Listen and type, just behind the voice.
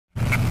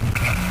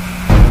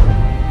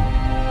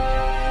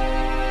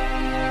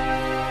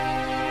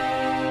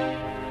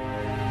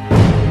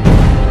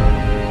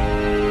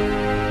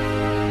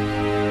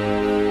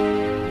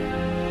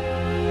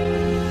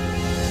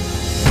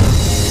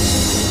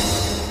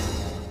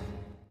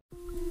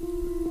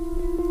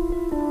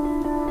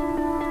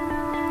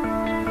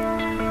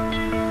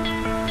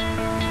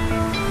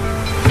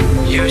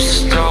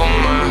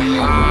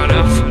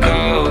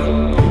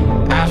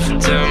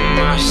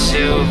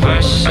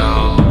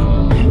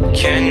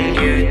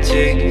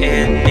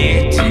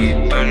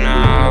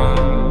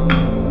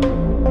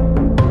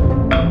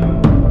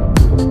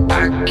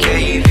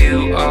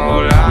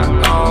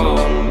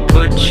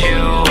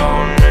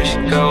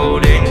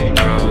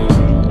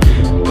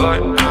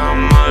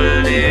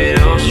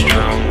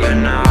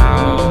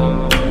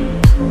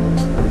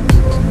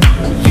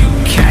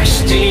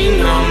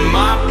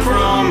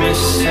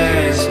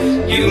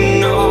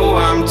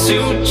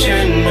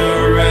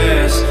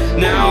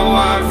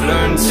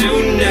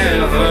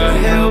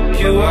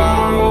you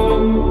out.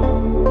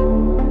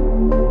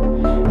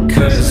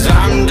 'Cause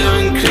I'm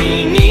done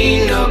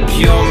cleaning up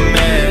your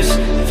mess.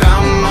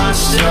 Found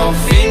myself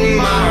in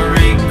my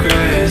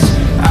regrets.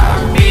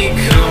 I've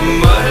become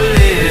a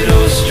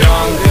little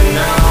stronger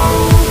now.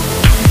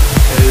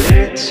 A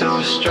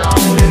little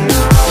stronger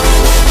now.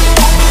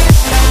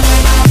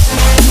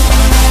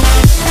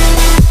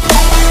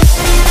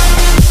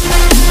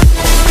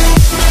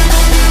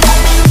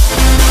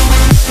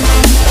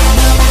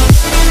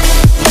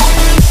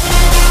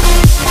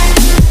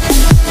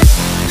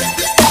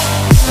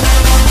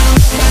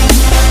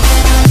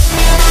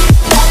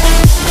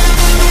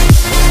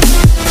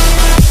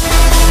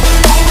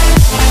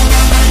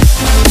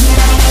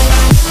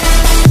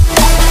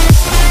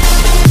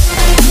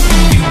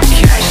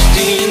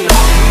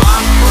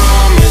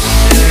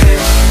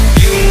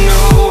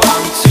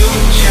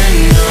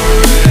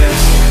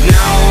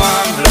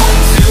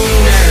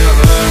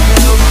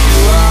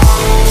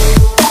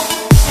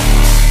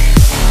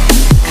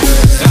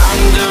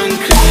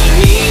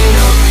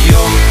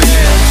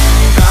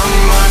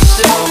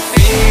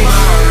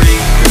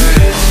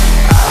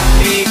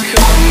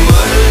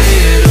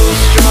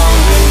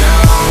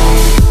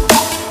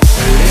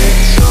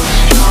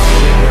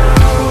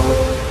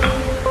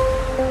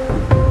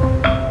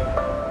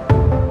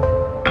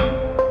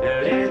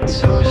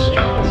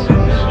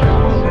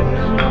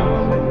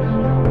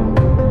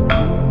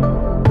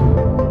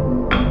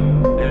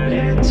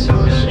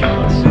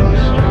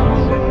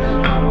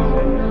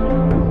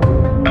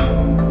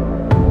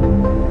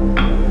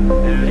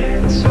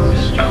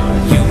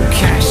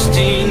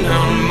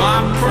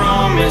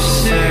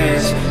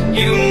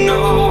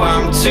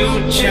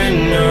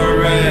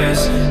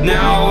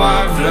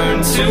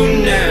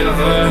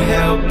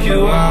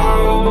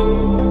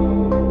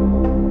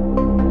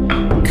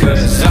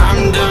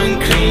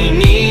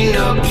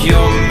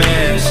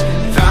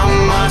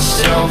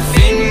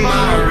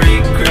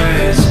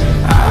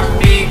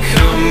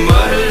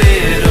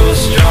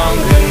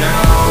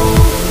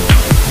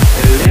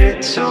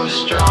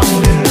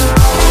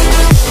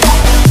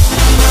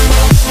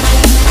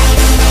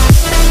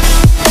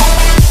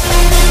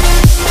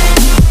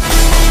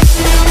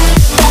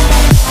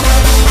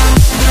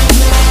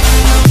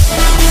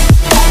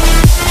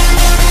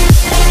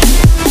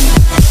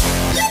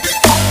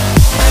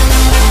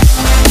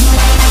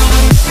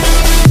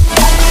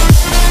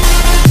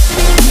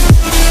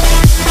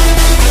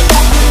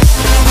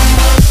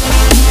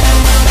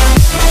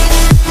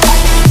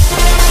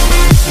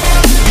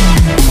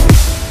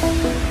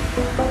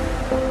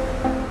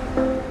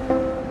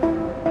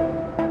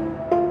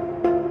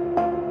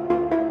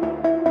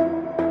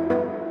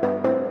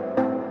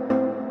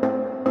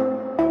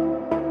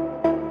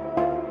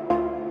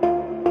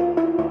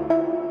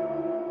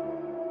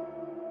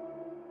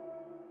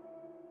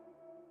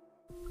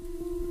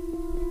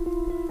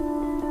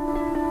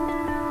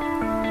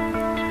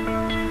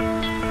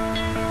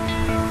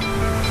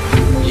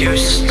 You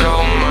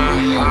stole my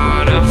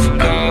heart of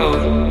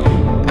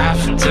gold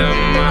after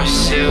my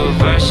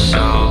silver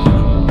soul.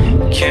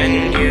 Can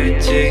you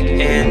dig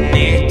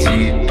any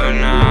deeper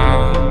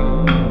now?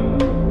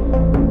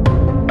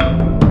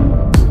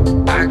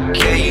 I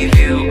gave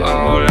you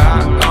all I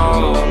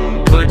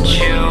own, put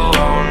you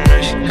on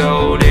this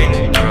golden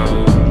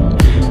throne,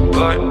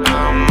 but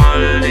I'm a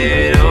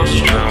little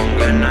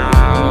stronger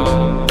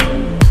now.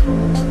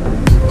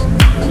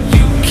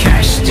 You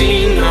cashed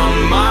in on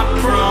my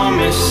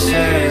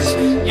promises.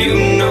 You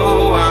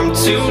know I'm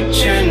too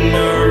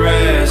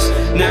generous.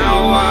 Now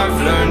I've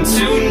learned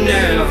to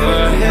never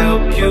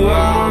help you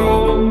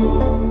out.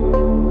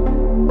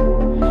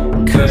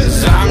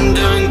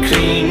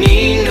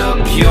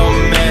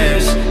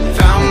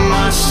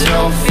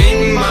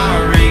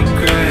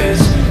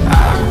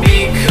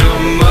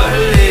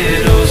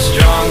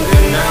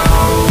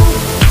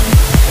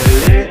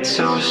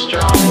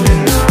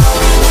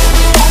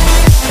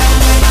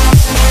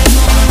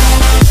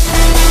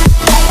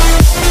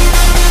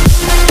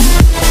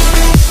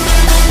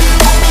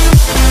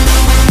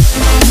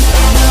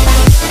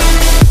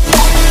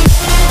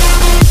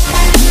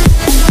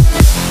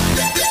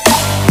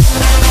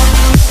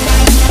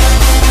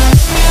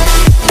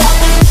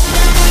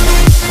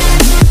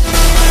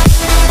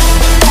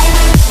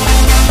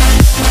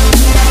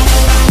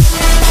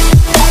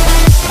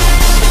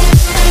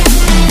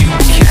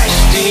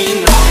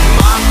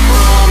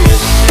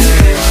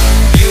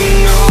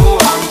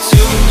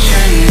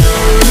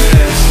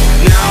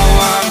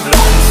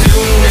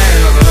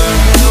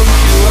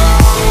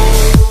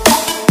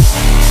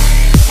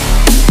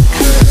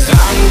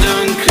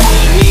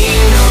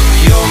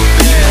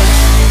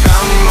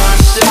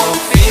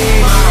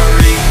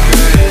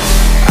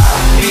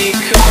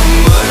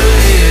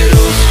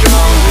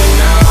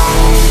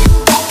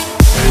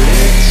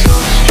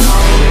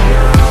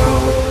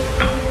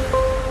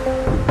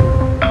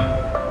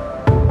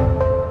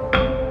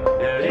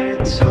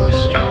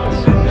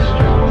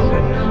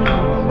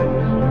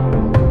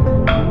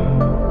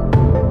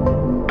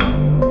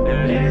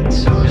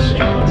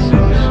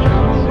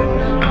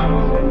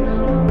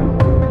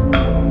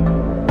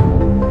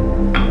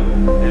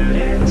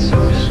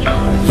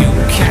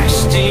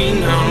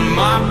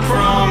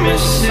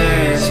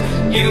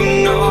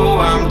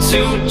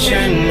 too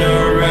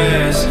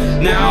generous.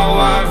 Now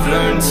I've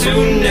learned to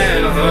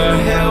never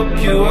help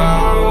you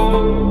out,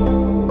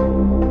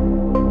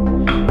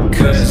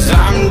 'cause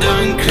I'm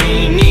done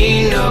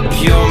cleaning up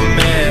your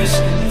mess.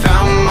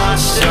 Found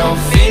myself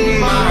in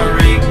my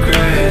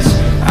regrets.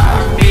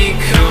 I've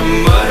become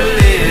a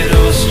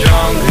little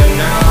stronger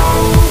now,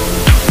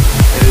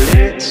 a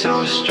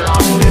little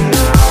stronger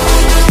now.